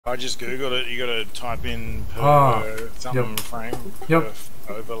I just googled it. You gotta type in per something frame. Yep.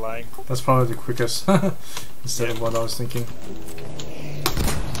 Per overlay. That's probably the quickest instead of what I was thinking.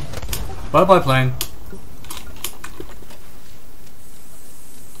 Bye bye plane.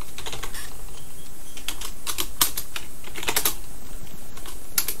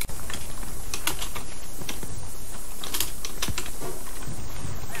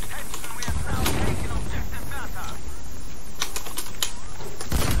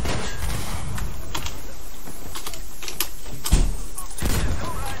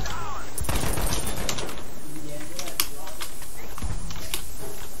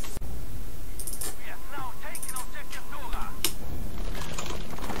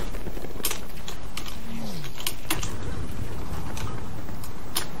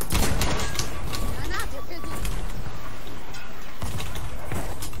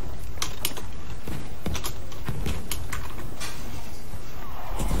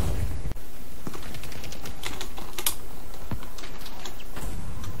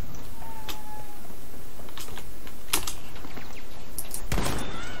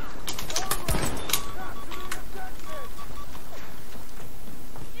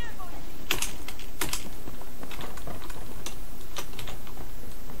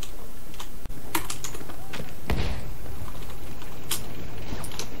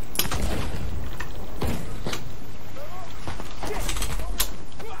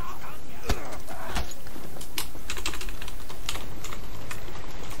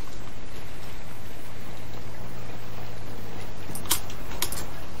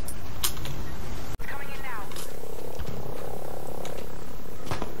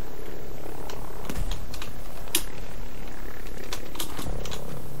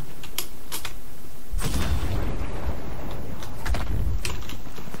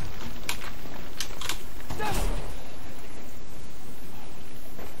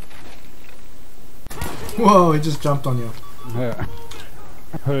 Whoa, he just jumped on you. Yeah.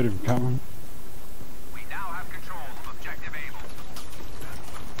 I heard him coming. We now have control of objective Able.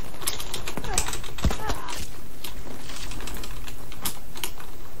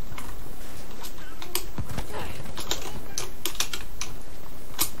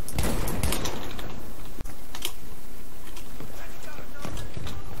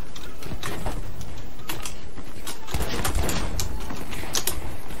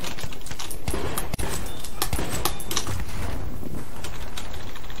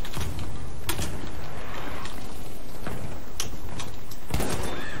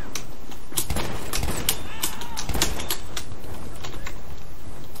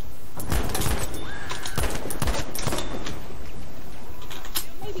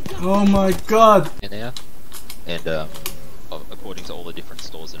 Oh my god! In there, and according to all the different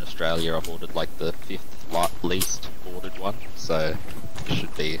stores in Australia, I've ordered like the 5th least ordered one, so it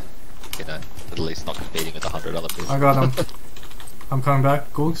should be, you know, at least not competing with 100 other people. I got him. I'm coming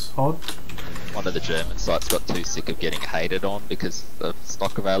back. Googs, hold. One of the German sites got too sick of getting hated on because of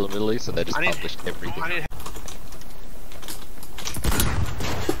stock availability, so they just published everything.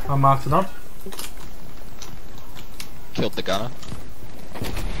 I marked it up. Killed the gunner.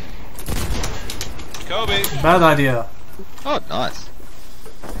 Kobe! Bad idea. Oh, nice.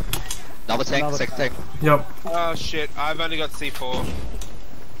 Another tank, second tank. Yep. Oh shit, I've only got C4.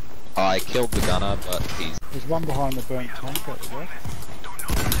 I killed the gunner, but he's... There's one behind the burnt tank at the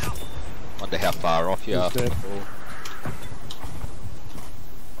left. Wonder how far off you are. He's dead.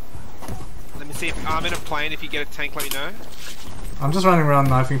 Let me see if I'm in a plane. If you get a tank, let me know. I'm just running around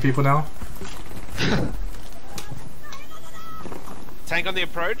knifing people now. Tank on the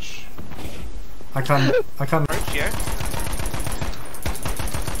approach. I can't. Approach, yeah.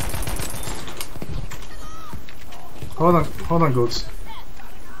 Hold on, Googs.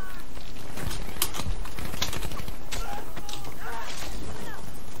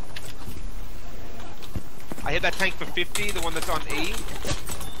 I hit that tank for 50, the one that's on E.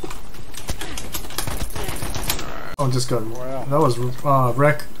 Oh, just got. Wow. That was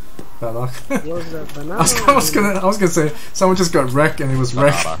wreck. Bad luck. What was that banana? I was gonna say someone just got wrecked and it was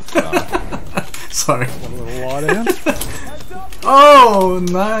wreck. Sorry. Got a little light down. Oh,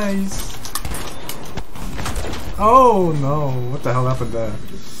 nice. Oh no! What the hell happened there?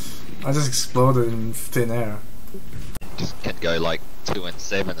 I just exploded in thin air. Just can go like 2 and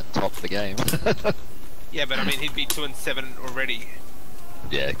 7 and top the game. Yeah, but I mean, he'd be 2 and 7 already.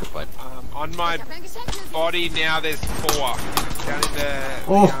 Yeah, good point. On my body now, there's 4 down in the.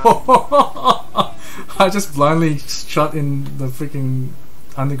 Oh! I just blindly shot in the freaking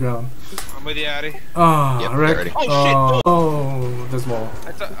underground. I'm with you, Addy. Oh, Yep, Rick. already. Oh, Oh, there's more.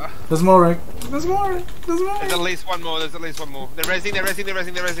 There's more, Rick. There's more, Rick. There's more. There's at least one more. There's at least one more. They're rezzing. They're rezzing. They're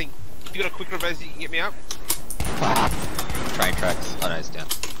rezzing. They're rezzing. If you got a quick reverse, you can get me up. Train tracks. Oh no, it's down.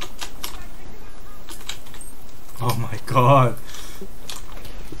 Oh my god.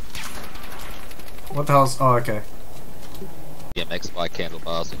 What the hell's... Oh, okay. BMX bike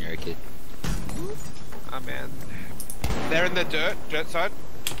handlebars when you're a kid. Oh man. They're in the dirt side.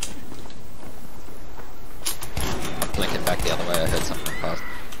 I'm blinking back the other way, I heard something past.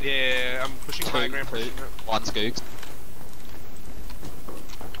 Yeah, I'm pushing high ground. Pushing. One Skooks.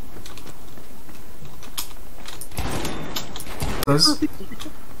 Those...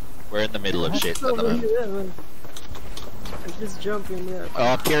 We're in the middle of shit at the moment. I'm just jumping there.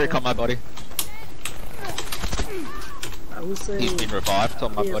 Oh, Kirik on my body. I was saying. He's been revived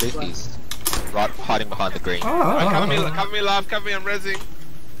on my body. He's right hiding behind the green. Alright, cover me, love. Cover me. I'm rezzing.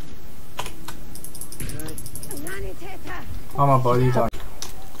 Oh my body died.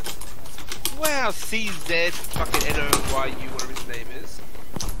 Wow, CZ fucking NOYU, whatever his name is.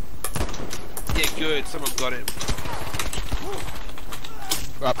 Yeah, good. Someone got him.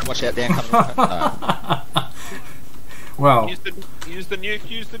 Right, watch out, Dan. Coming. Wow. Use the nuke.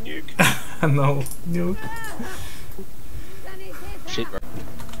 Use the nuke. No. No. Shit, bro.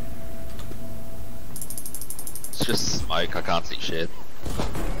 It's just smoke. I can't see shit.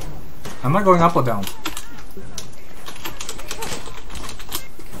 Am I going up or down?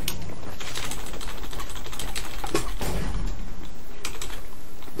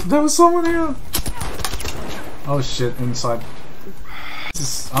 There was someone here! Oh shit, inside.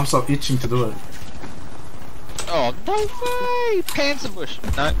 I'm so itching to do it. Oh, no way! Panzerbush!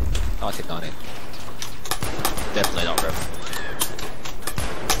 No, 1990. Definitely not Rev.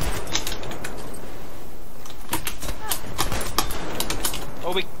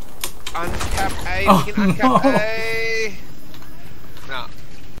 Oh, we uncap A. Oh, We can uncap no. A. Nah.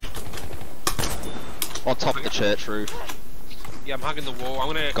 On top of the church roof. Yeah, I'm hugging the wall. I'm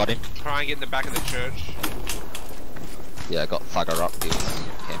gonna Got him. try and get in the back of the church. Yeah, I got Thugger up. He was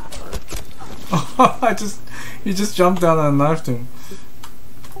camping on the roof. You just jumped down and knifed him.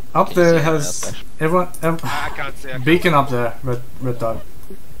 Up Can you there see has anyone everyone. I can't see. Beacon up there, red dot.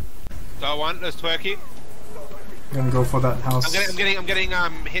 Got one. There's Twerky. Gonna go for that house. I'm getting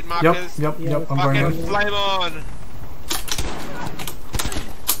hit markers. Yep. I'm going Fucking in. flame on.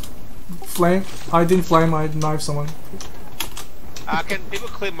 Flame. I didn't flame. I knifed someone. Can people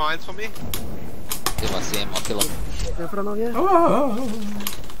clear mines for me? If I see him, I'll kill him. In front of you? Oh.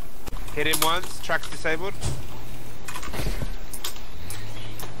 Hit him once. Track's disabled.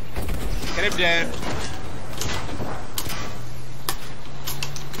 Get him down.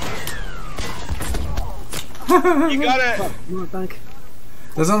 You got it. No, thank.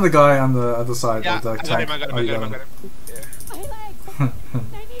 There's another guy on the other side Yeah, of the I got tank. him. I got him. Oh, I you got him. I got him.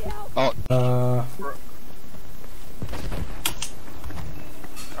 Yeah. Oh,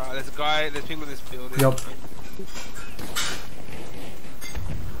 There's a guy. There's people in this building. Yep.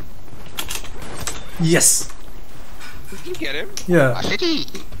 Yes. Did you get him? Yeah.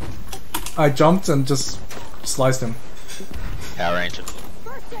 Ashiki! I jumped and just sliced him. Power Ranger.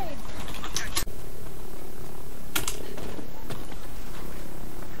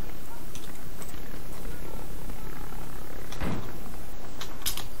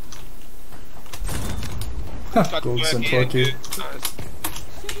 Got Golds and Twerky Twerky. good. Nice.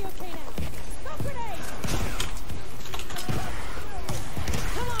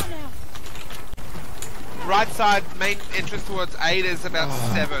 Right side, main entrance towards 8 is about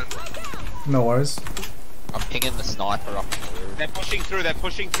 7. No worries. I'm pinging the sniper up in the roof. They're pushing through. They're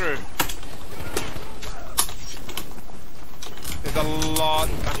pushing through. There's a lot.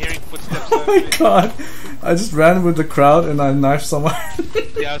 I'm hearing footsteps. Oh my god. I just ran with the crowd and I knifed someone.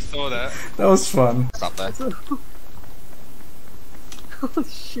 Yeah, I saw that. That was fun. It's up there. Oh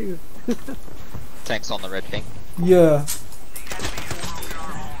shoot. Tanks on the red ping. Yeah.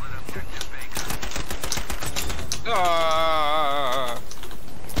 Ah. All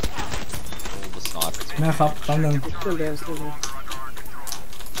the snipers. นะครับแป๊บนึง Still there, still there.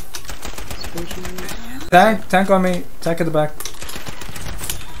 Station. Tank on me. Tank at the back.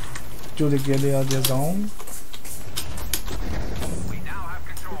 Julie Gilia the zone.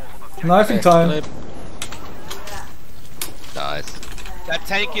 Knifing time. Nice. That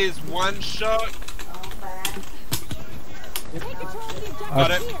tank is one shot.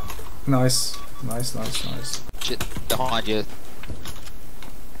 Got it. Nice. Shit, behind you.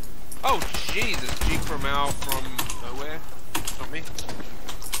 Oh Jesus, Jeep from out from nowhere. Not me.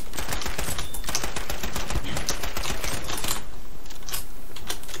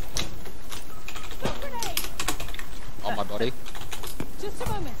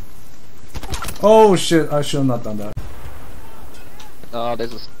 Oh shit, I should have not done that. Oh,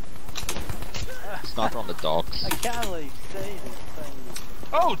 there's a sniper on the docks. I can't believe Steve is saying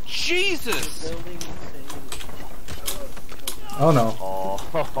Oh Jesus! building Oh no. Oh.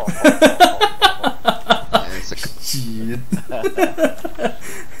 There's a, Shit.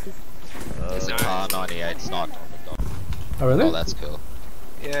 there's a car 98 sniper on the dock. Oh really? Oh, that's cool.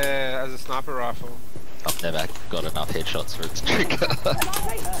 Yeah, as a sniper rifle. I've never got enough headshots for it to trigger.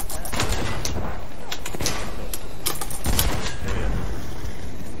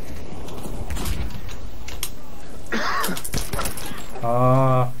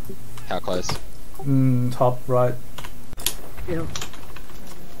 How close? Top right. Yeah.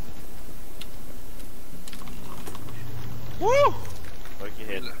 Woo! Work your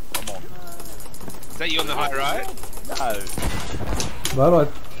head. Come on. Is that you on the high right? No. Bye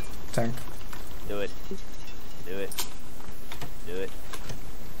bye. Tank. Do it. Do it. Do it.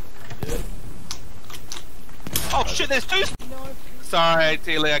 Do it. Oh shit, there's two. Sorry,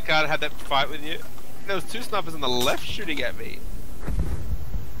 Teely, I can't have that fight with you. There was two snipers on the left shooting at me.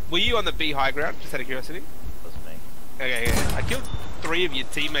 Were you on the B high ground? Just out of curiosity. That's me. Okay, yeah. I killed 3 of your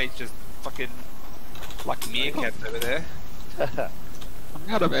teammates just fucking like meerkats over there. I'm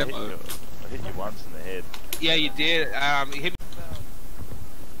out of ammo. I hit you once in the head. Yeah, you did. You hit me.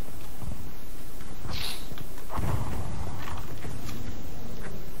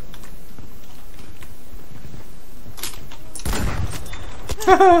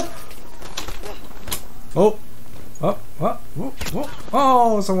 Oh. Oh, oh, oh,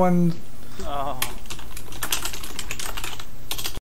 oh, someone. Oh.